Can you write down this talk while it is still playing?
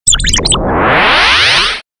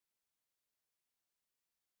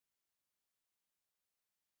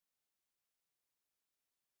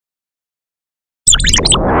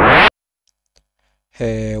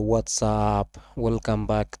Hey, what's up? Welcome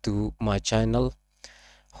back to my channel.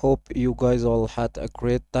 Hope you guys all had a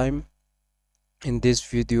great time. In this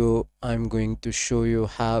video, I'm going to show you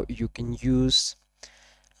how you can use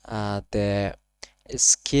the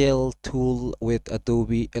scale tool with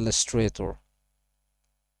Adobe Illustrator.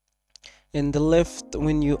 In the left,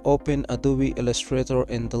 when you open Adobe Illustrator,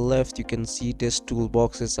 in the left you can see this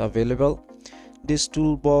toolbox is available. This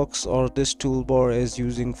toolbox or this toolbar is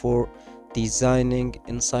using for designing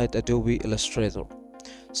inside Adobe Illustrator.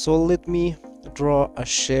 So let me draw a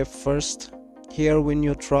shape first. Here, when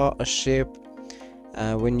you draw a shape,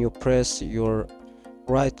 when you press your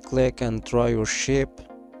right click and draw your shape,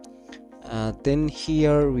 then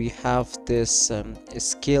here we have this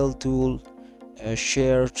scale tool,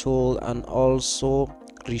 Shear tool, and also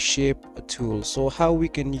Reshape tool. So how we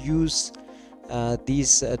can use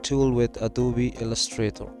these tool with Adobe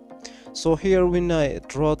Illustrator. So here when I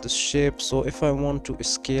draw the shape, so if I want to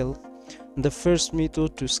scale, the first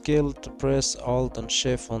method to scale, to press Alt and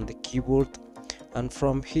Shift on the keyboard, and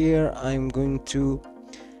from here I'm going to,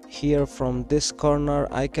 here from this corner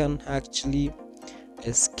I can actually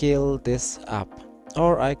scale this up,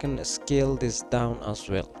 or I can scale this down as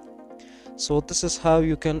well. So this is how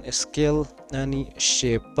you can scale any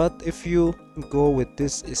shape. But if you go with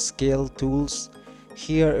this scale tools,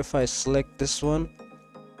 here if I select this one,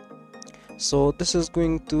 so this is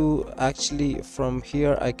going to actually, from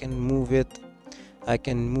here I can move it, I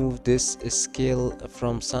can move this scale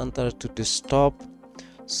from center to the top.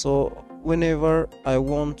 So whenever I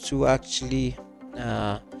want to actually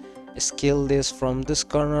scale this from this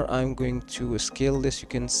corner, I'm going to scale this. You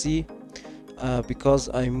can see because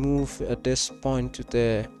I move at this point to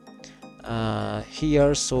the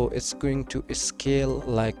here, so it's going to scale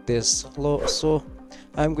like this. So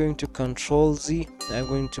I'm going to Control Z. I'm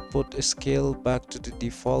going to put a scale back to the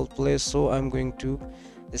default place. So I'm going to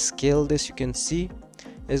scale this. You can see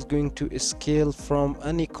it's going to scale from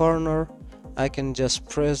any corner. I can just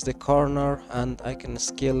press the corner and I can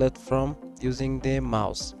scale it from using the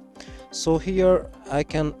mouse. So here I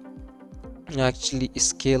can actually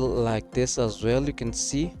scale like this as well. You can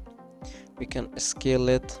see we can scale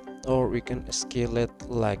it, or we can scale it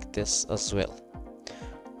like this as well.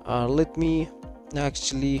 Let me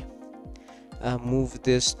actually move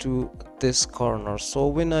this to this corner. So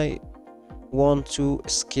when I want to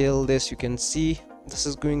scale this, you can see this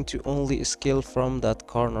is going to only scale from that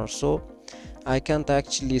corner. So I can't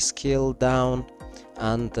actually scale down,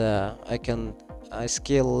 and I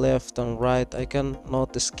scale left and right. I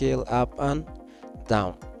cannot scale up and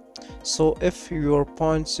down. So if your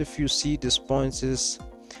points, if you see these points is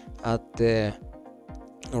at the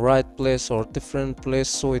right place or different place,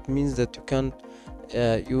 so it means that you can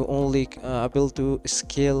you only able to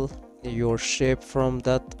scale your shape from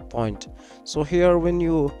that point. So here when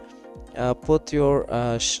you put your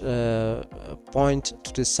point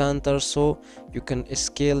to the center, so you can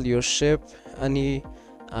scale your shape any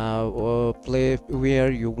play where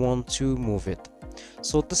you want to move it.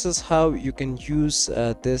 So this is how you can use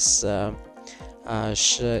this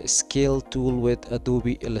scale tool with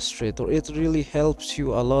Adobe Illustrator. It really helps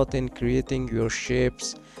you a lot in creating your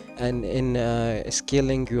shapes and in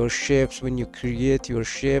scaling your shapes when you create your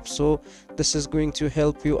shape. So this is going to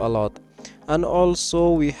help you a lot. And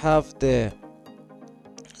also we have the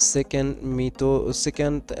second method,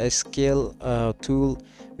 second scale tool.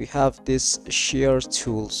 We have this Shear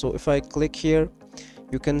tool. So if I click here,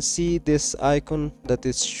 you can see this icon that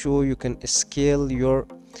is show you can scale your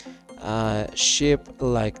shape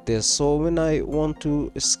like this. So when I want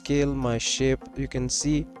to scale my shape, you can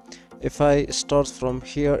see if I start from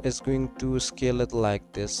here, it's going to scale it like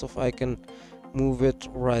this. So if I can move it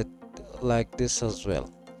right like this as well.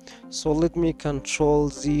 So let me Control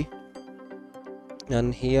Z,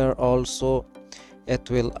 and here also it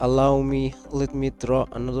will allow me, let me draw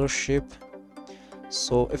another shape.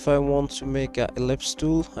 So if I want to make an ellipse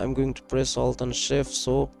tool, I'm going to press Alt and Shift.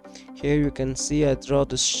 So here you can see I draw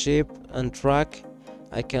this shape and drag.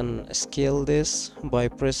 I can scale this by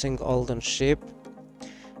pressing Alt and Shift.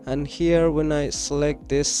 And here when I select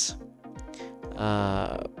this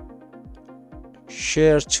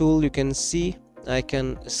Shear tool, you can see I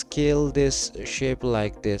can scale this shape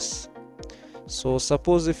like this. So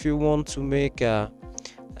suppose if you want to make a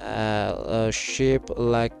shape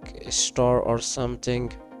like a star or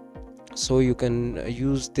something, so you can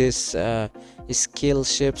use this scale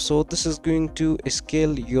shape. So this is going to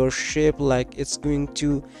scale your shape like it's going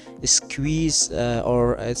to squeeze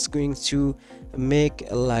or it's going to make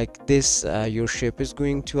like this. Your shape is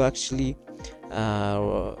going to actually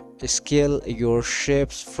scale your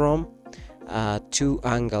shapes from two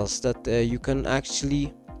angles that you can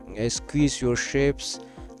actually squeeze your shapes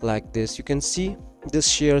like this. You can see this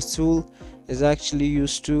shear tool is actually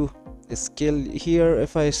used to scale here.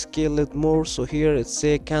 If I scale it more, so here it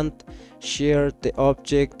say can't share the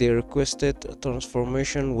object. The requested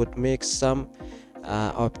transformation would make some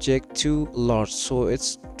object too large, so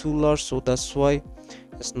it's too large, so that's why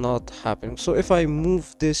it's not happening. So if I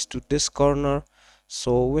move this to this corner,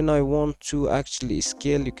 so when I want to actually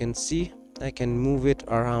scale, you can see I can move it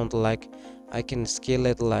around, like I can scale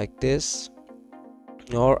it like this,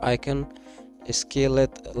 or I can scale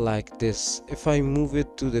it like this. If I move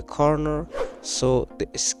it to the corner, so the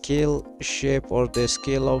scale shape or the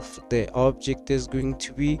scale of the object is going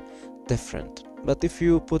to be different. But if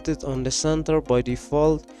you put it on the center by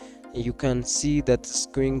default, you can see that it's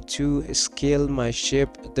going to scale my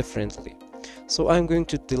shape differently. So I'm going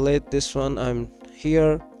to delete this one. I'm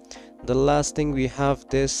here. The last thing we have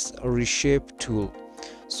this reshape tool.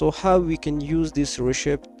 So how we can use this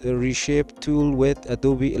reshape tool with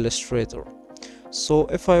Adobe Illustrator. So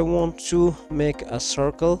if I want to make a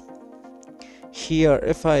circle here,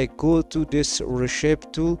 if I go to this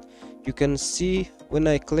reshape tool, you can see when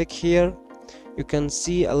I click here, you can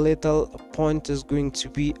see a little point is going to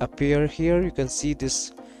be appear here. You can see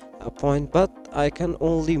this point, but I can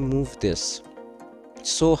only move this.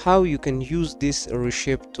 So how you can use this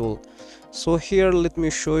reshape tool? So here let me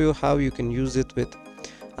show you how you can use it with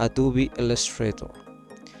Adobe Illustrator.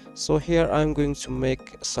 So here I'm going to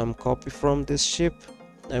make some copy from this shape.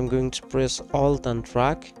 I'm going to press Alt and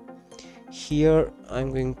drag. Here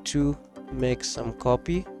I'm going to make some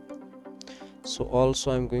copy. So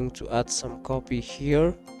also I'm going to add some copy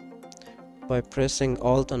here by pressing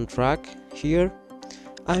Alt and drag. Here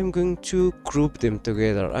I'm going to group them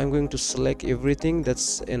together. I'm going to select everything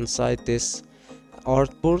that's inside this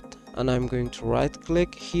artboard, and I'm going to right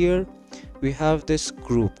click. Here we have this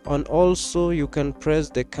group, and also you can press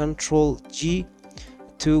the Ctrl G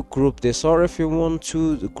to group this, or if you want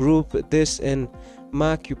to group this in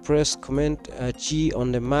Mac, you press Command G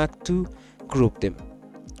on the Mac to group them.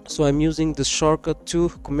 So I'm using the shortcut to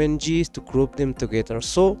Command G to group them together.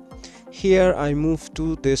 So here I move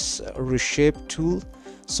to this reshape tool.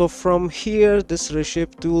 So from here, this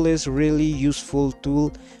reshape tool is really useful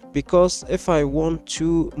tool, because if I want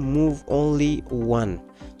to move only one,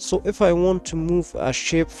 so if I want to move a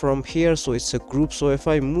shape from here, so it's a group, so if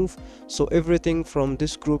I move, so everything from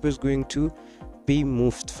this group is going to be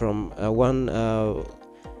moved from one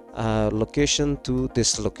location to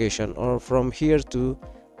this location, or from here to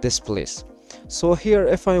this place. So here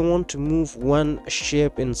if I want to move one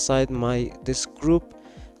shape inside this group,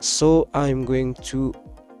 so I'm going to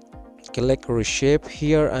click reshape.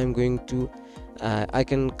 Here I'm going to I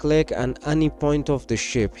can click on any point of the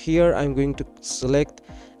shape. Here I'm going to select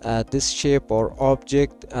this shape or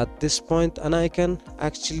object at this point, and I can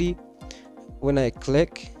actually, when I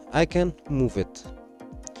click, I can move it.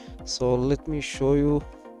 So let me show you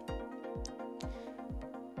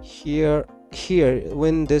here.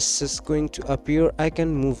 When this is going to appear, I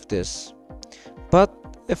can move this, but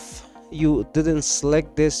if you didn't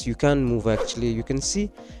select this, you can move. Actually you can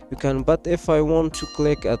see you can, but if I want to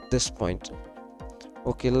click at this point,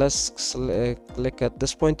 okay, let's click at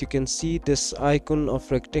this point, you can see this icon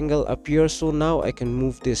of rectangle appear. So now I can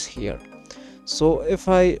move this here. So if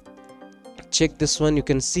I check this one, you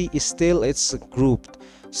can see it's grouped,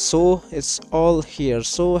 so it's all here.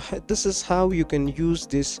 So this is how you can use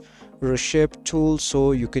this reshape tool,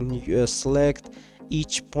 so you can select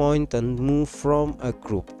each point and move from a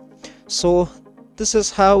group. So this is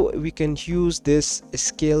how we can use this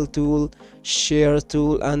scale tool, shear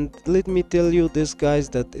tool. And let me tell you this, guys,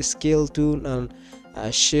 that scale tool and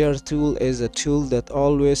shear tool is a tool that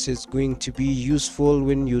always is going to be useful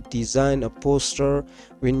when you design a poster,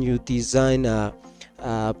 when you design a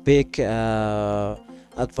big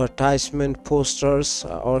advertisement posters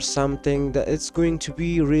or something, that it's going to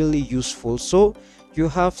be really useful. So you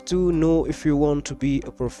have to know, if you want to be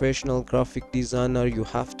a professional graphic designer, you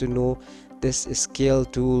have to know this scale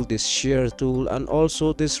tool, this shear tool, and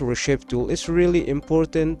also this reshape tool. It's really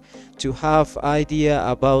important to have idea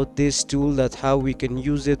about this tool, that how we can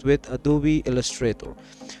use it with Adobe Illustrator.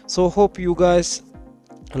 So hope you guys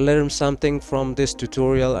learn something from this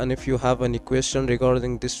tutorial, and if you have any question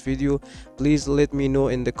regarding this video, please let me know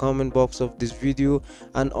in the comment box of this video.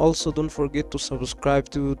 And also don't forget to subscribe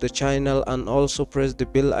to the channel, and also press the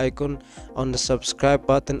bell icon on the subscribe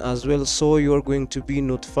button as well, so you're going to be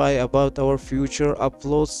notified about our future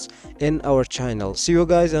uploads in our channel. See you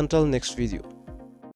guys until next video.